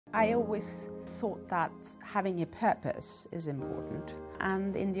I always thought that having a purpose is important,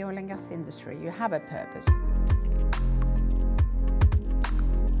 and in the oil and gas industry you have a purpose.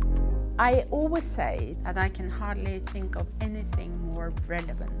 I always say that I can hardly think of anything more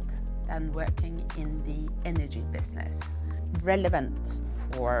relevant than working in the energy business. Relevant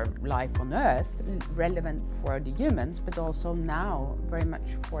for life on Earth, relevant for the humans, but also now very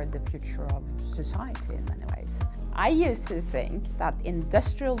much for the future of society in many ways. I used to think that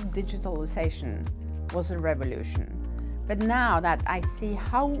industrial digitalization was a revolution, but now that I see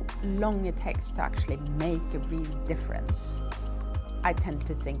how long it takes to actually make a real difference, I tend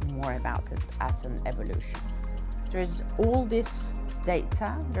to think more about it as an evolution. There's all this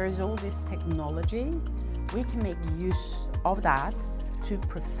data, there's all this technology. We can make use of that to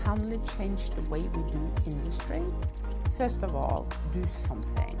profoundly change the way we do industry. First of all, do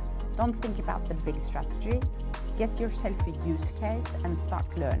something. Don't think about the big strategy. Get yourself a use case and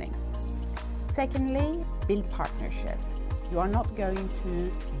start learning. Secondly, build partnership. You are not going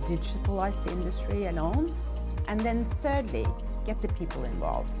to digitalize the industry alone. And then thirdly, get the people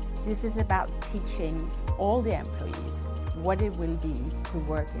involved. This is about teaching all the employees what it will be to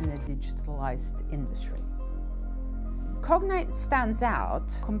work in a digitalized industry. Cognite stands out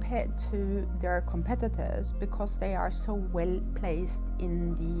compared to their competitors because they are so well placed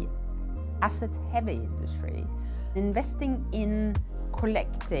in the asset-heavy industry. Investing in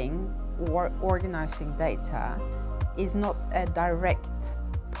collecting or organizing data is not a direct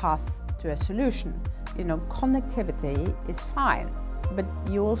path to a solution. You know, connectivity is fine, but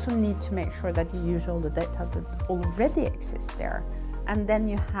you also need to make sure that you use all the data that already exists there. And then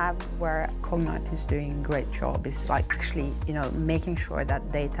you have where Cognite is doing a great job is like actually, you know, making sure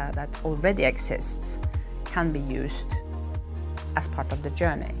that data that already exists can be used as part of the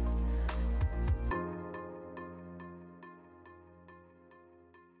journey.